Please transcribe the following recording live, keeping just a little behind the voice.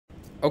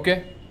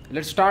Okay,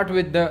 let's start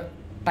with the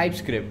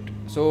TypeScript.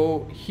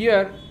 So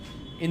here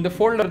in the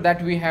folder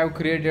that we have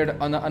created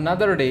on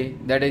another day,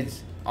 that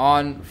is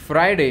on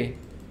Friday,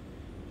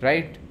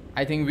 right?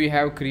 I think we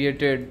have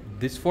created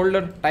this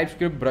folder,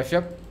 TypeScript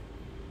brushup,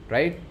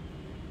 right?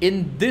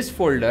 In this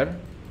folder,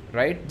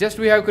 right, just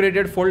we have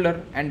created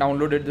folder and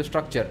downloaded the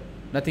structure,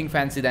 nothing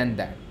fancy than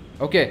that.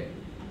 Okay,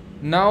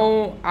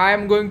 now I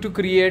am going to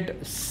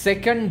create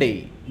second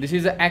day. This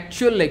is the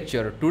actual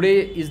lecture.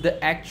 Today is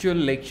the actual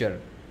lecture.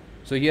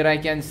 So here I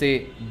can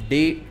say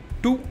day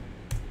 2.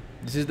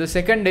 This is the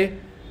second day,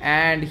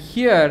 and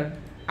here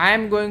I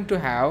am going to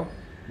have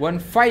one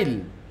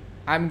file.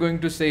 I'm going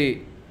to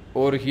say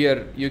over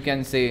here, you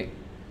can say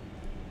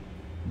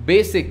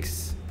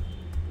basics.ts.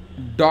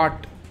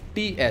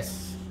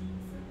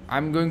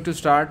 I'm going to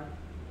start.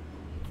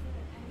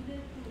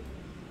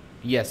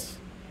 Yes.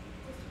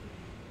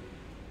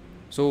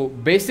 So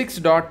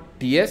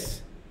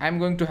basics.ts I'm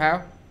going to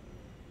have,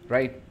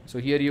 right? So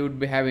here you would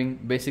be having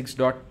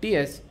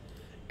basics.ts.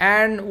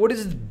 And what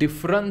is the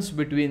difference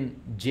between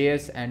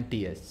JS and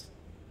TS?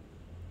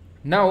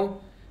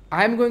 Now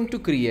I'm going to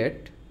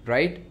create,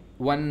 right,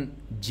 one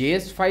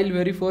JS file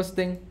very first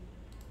thing,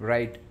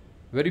 right?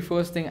 Very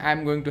first thing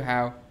I'm going to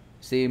have,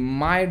 say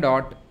my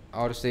dot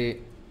or say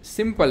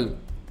simple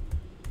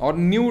or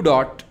new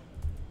dot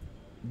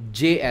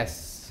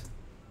JS,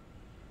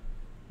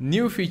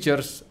 new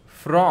features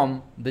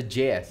from the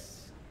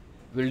JS.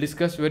 We'll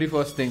discuss very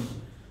first thing.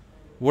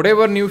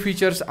 Whatever new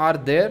features are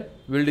there,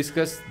 we'll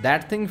discuss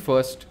that thing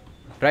first,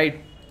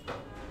 right?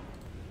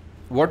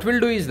 What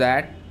we'll do is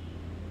that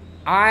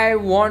I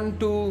want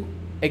to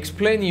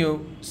explain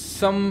you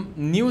some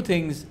new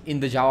things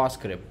in the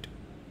JavaScript,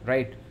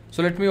 right?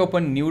 So let me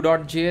open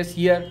new.js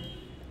here,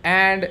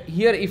 and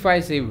here if I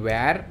say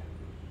where,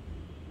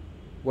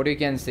 what you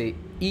can say,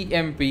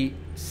 emp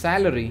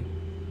salary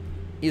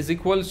is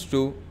equals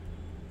to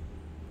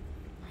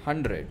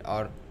 100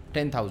 or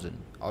 10,000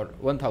 or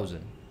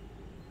 1,000.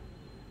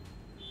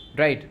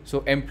 Right,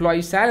 so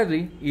employee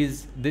salary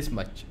is this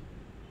much,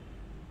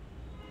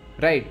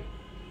 right?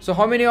 So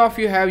how many of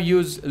you have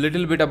used a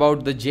little bit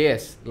about the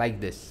JS like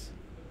this?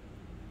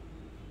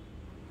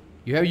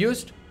 You have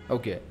used?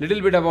 Okay,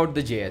 little bit about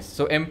the JS.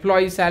 So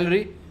employee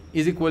salary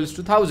is equals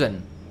to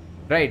 1,000,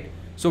 right?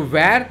 So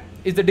where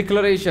is the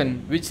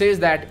declaration which says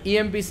that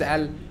emp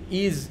sal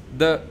is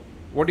the,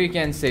 what you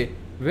can say,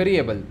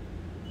 variable,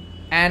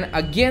 and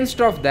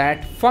against of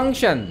that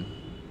function,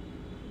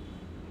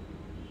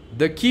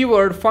 the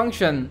keyword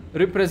function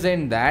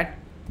represent that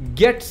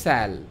get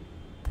sal.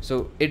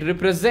 So it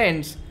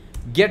represents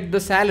get the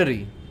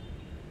salary,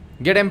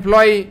 get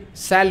employee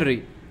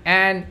salary,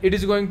 and it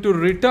is going to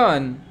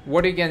return,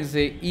 what you can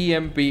say,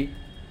 emp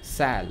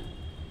sal,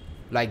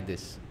 like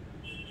this.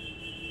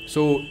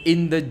 So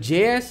in the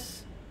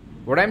JS,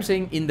 what I'm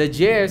saying, in the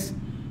JS,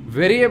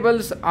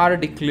 variables are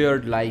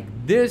declared like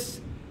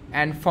this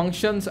and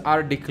functions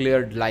are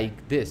declared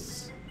like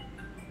this.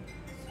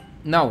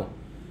 Now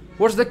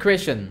what's the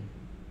question?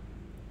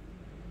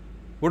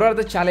 What are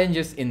the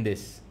challenges in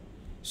this?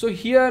 So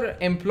here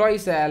employee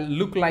sal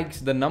look like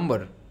the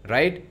number,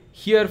 right?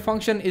 Here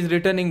function is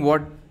returning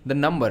what? The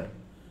number.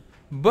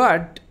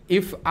 But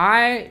if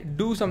I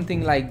do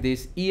something like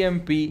this,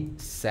 emp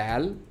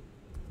sal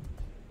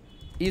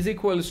is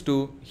equals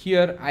to,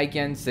 here I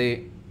can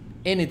say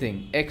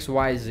anything,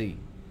 XYZ.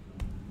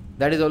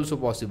 That is also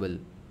possible.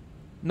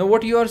 Now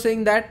what you are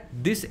saying, that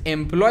this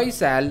employee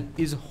sal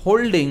is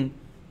holding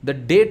the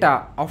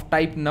data of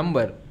type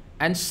number,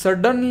 and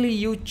suddenly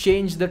you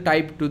change the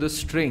type to the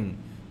string.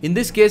 In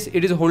this case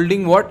it is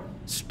holding what?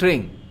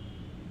 String.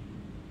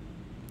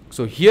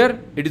 So here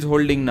it is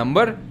holding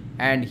number,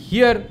 and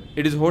here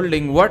it is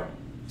holding what?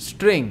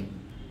 String.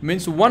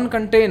 Means one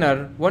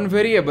container, one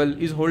variable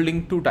is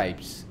holding two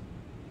types.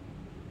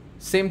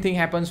 Same thing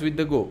happens with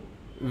the Go,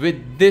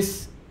 with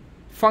this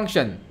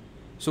function.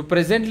 So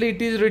presently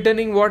it is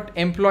returning what?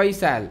 Employee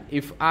sal.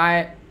 If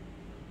I,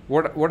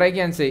 what I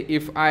can say,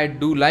 if I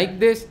do like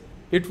this,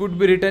 it would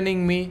be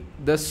returning me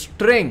the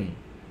string.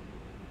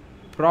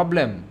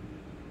 Problem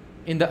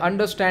in the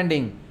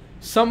understanding,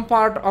 some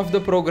part of the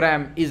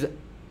program is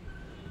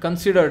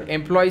considered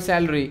employee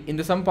salary, in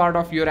the some part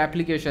of your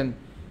application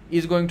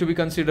is going to be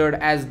considered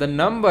as the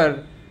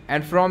number,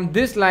 and from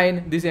this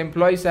line this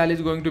employee sal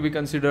is going to be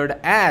considered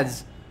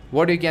as,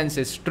 what you can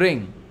say,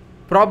 string.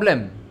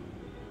 Problem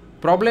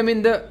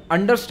in the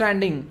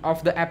understanding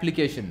of the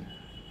application,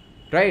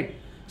 right?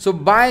 So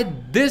by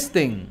this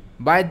thing,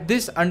 by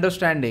this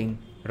understanding,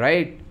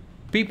 right,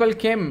 people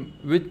came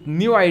with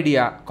new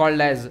idea called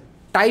as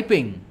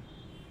typing.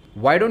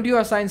 Why don't you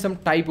assign some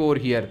type over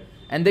here?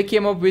 And they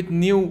came up with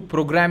new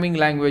programming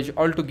language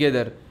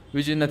altogether,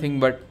 which is nothing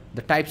but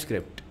the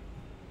TypeScript.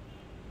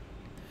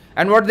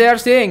 And what they are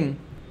saying,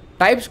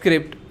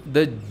 TypeScript,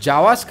 the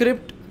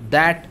JavaScript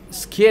that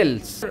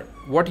scales.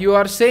 What you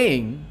are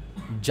saying,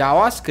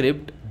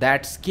 JavaScript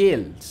that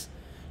scales.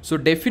 So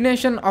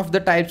definition of the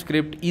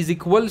TypeScript is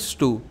equals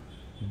to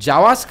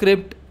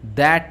JavaScript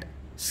that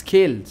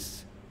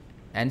scales.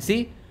 And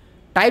see,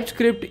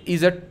 TypeScript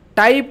is a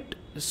typed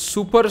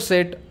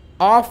superset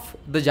of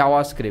the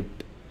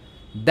JavaScript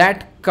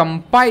that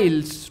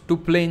compiles to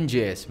plain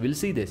JS. We'll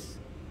see this.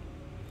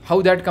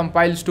 How that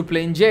compiles to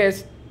plain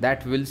JS,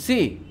 that we'll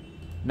see.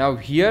 Now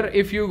here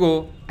if you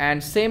go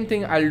and same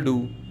thing I'll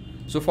do.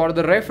 So for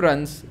the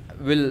reference,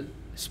 we'll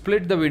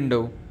split the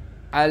window.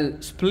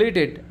 I'll split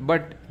it,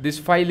 but this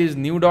file is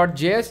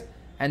new.js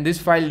and this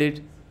file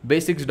is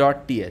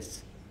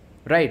basics.ts.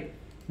 Right.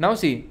 Now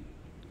see,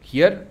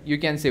 here you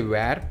can say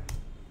where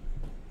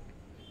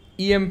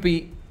emp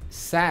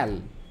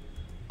sal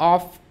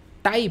of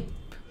type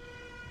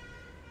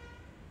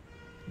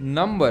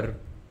number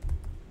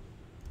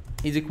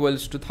is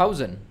equals to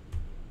 1000.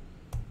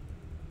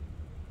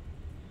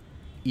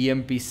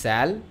 Emp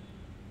sal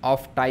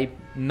of type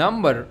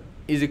number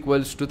is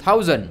equals to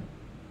 1000.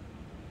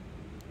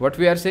 What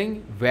we are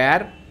saying,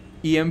 where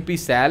emp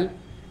sal,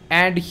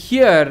 and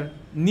here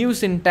new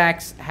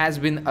syntax has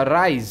been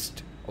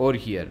arised over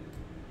here.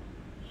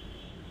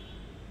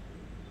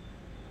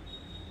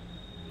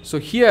 So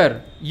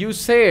here you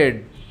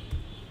said,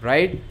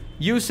 right,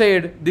 you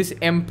said this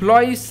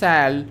employee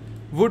sal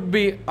would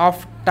be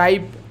of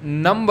type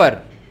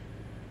number,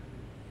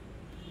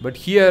 but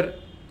here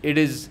it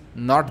is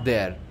not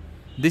there.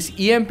 This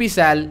emp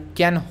sal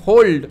can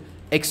hold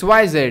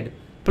xyz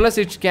plus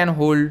it can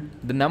hold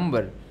the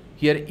number.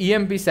 Here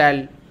emp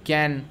sal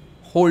can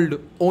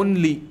hold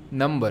only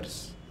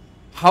numbers.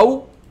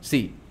 How?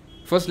 See,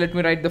 first let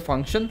me write the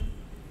function,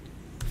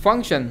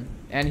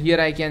 and here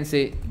I can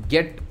say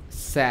get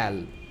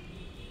sal,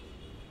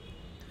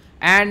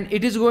 and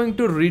it is going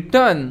to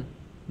return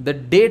the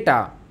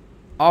data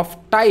of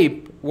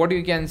type, what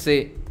you can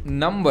say,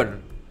 number,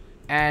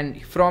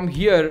 and from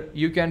here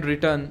you can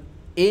return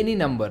any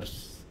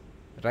numbers,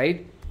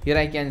 right? Here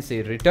I can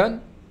say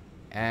return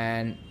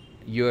and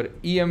your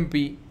emp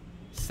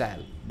sal,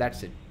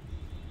 that's it,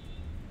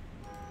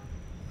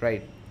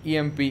 right?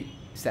 Emp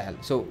sal.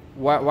 So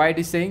why it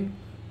is saying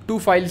two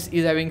files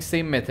is having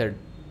same method,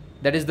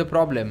 that is the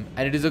problem,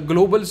 and it is a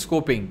global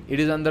scoping, it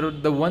is under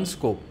the one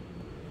scope,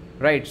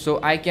 right? So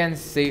I can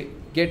say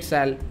get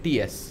sal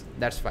ts,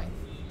 that's fine.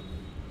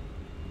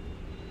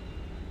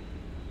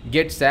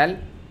 Get sal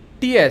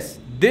ts,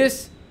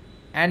 this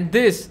and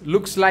this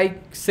looks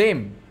like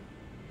same.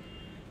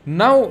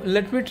 Now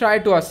let me try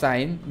to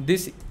assign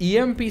this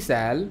emp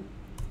sal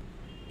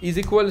is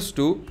equals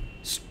to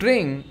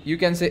string, you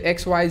can say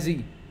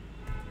xyz,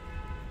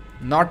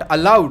 not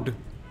allowed,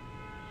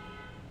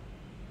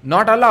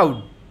 not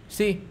allowed.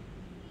 See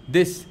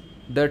this,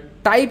 the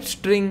type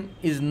string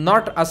is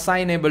not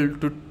assignable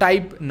to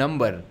type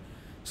number.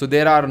 So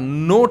there are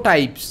no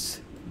types,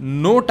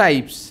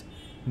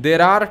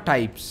 there are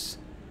types,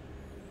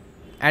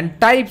 and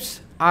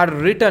types are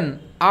written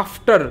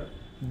after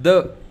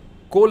the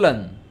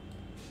colon.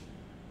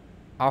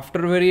 After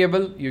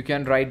variable you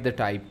can write the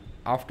type,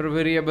 after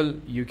variable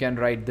you can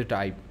write the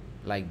type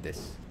like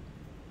this.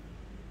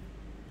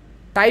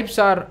 Types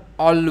are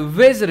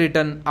always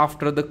written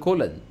after the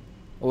colon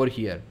over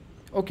here.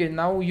 Okay,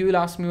 now you will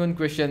ask me one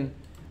question.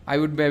 I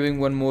would be having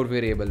one more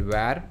variable,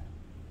 where,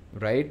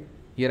 right?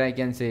 Here I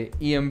can say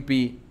emp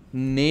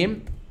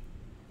name,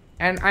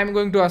 and I'm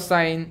going to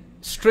assign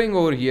string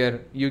over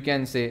here. You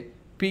can say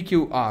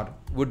pqr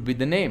would be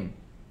the name,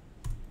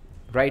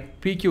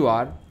 right?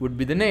 pqr would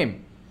be the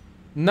name.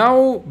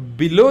 Now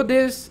below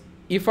this,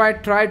 if I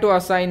try to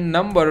assign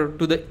number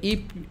to the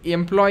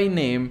employee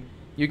name,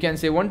 you can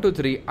say 1 2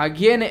 3,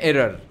 again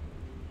error,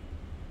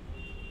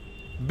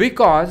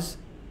 because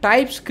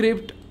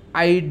TypeScript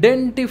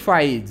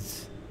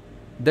identifies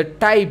the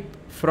type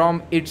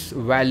from its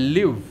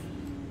value.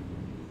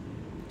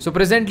 So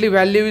presently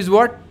value is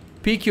what?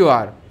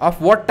 PQR. Of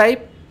what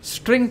type?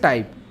 String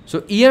type.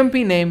 So emp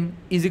name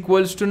is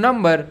equals to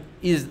number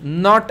is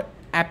not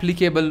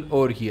applicable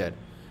over here,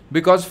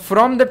 because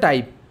from the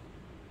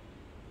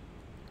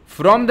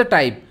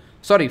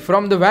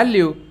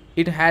value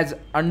it has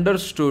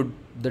understood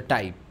the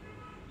type.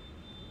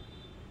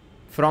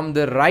 From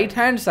the right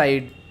hand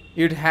side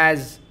it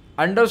has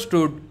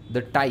understood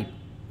the type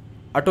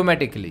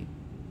automatically.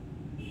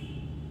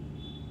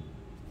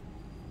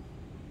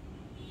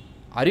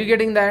 Are you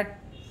getting that?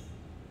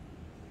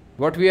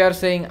 What we are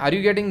saying, are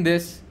you getting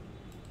this?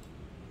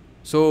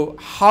 So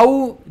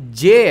how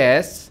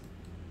JS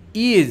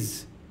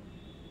is,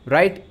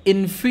 right,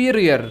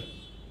 inferior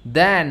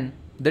than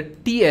the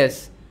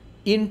TS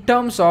in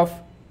terms of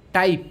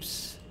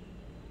types.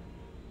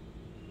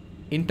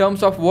 In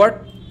terms of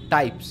what?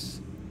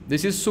 Types.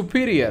 This is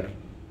superior.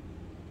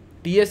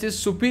 TS is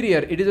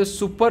superior. It is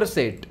a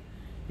superset.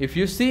 If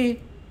you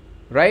see,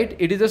 right,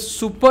 it is a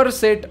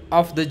superset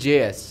of the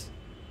JS.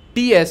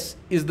 TS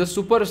is the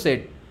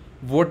superset.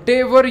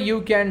 Whatever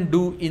you can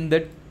do in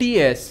the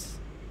TS,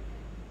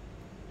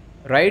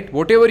 right,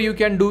 whatever you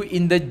can do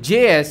in the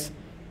JS,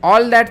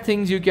 all that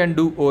things you can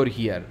do over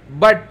here,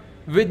 but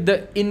with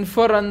the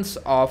inference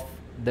of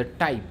the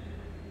type.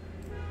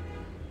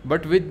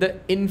 But with the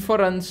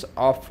inference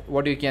of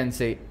what you can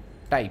say,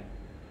 type.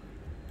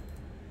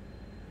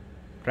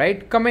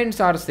 Right? Comments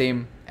are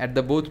same at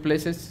the both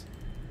places.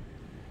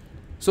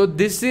 So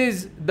this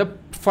is the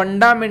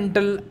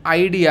fundamental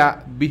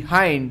idea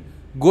behind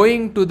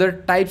going to the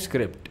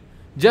TypeScript,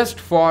 just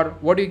for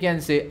what you can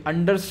say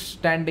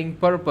understanding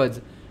purpose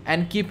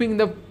and keeping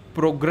the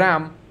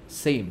program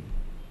same.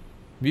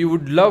 We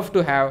would love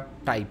to have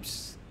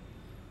types,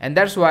 and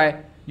that's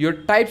why your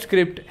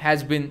TypeScript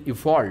has been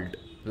evolved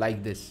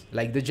like this.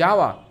 Like the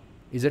Java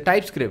is a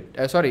TypeScript,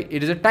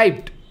 it is a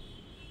typed,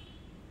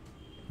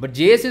 but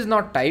JS is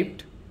not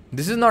typed.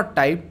 This is not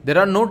typed. There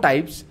are no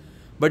types,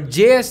 but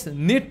JS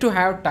need to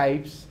have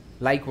types.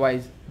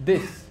 Likewise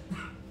this,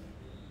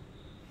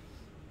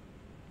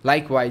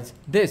 likewise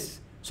this.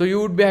 So you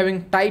would be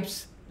having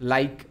types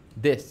like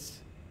this.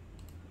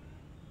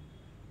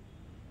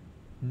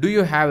 Do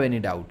you have any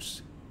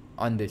doubts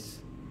on this?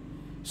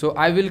 So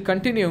I will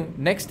continue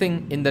next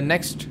thing in the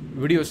next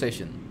video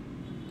session.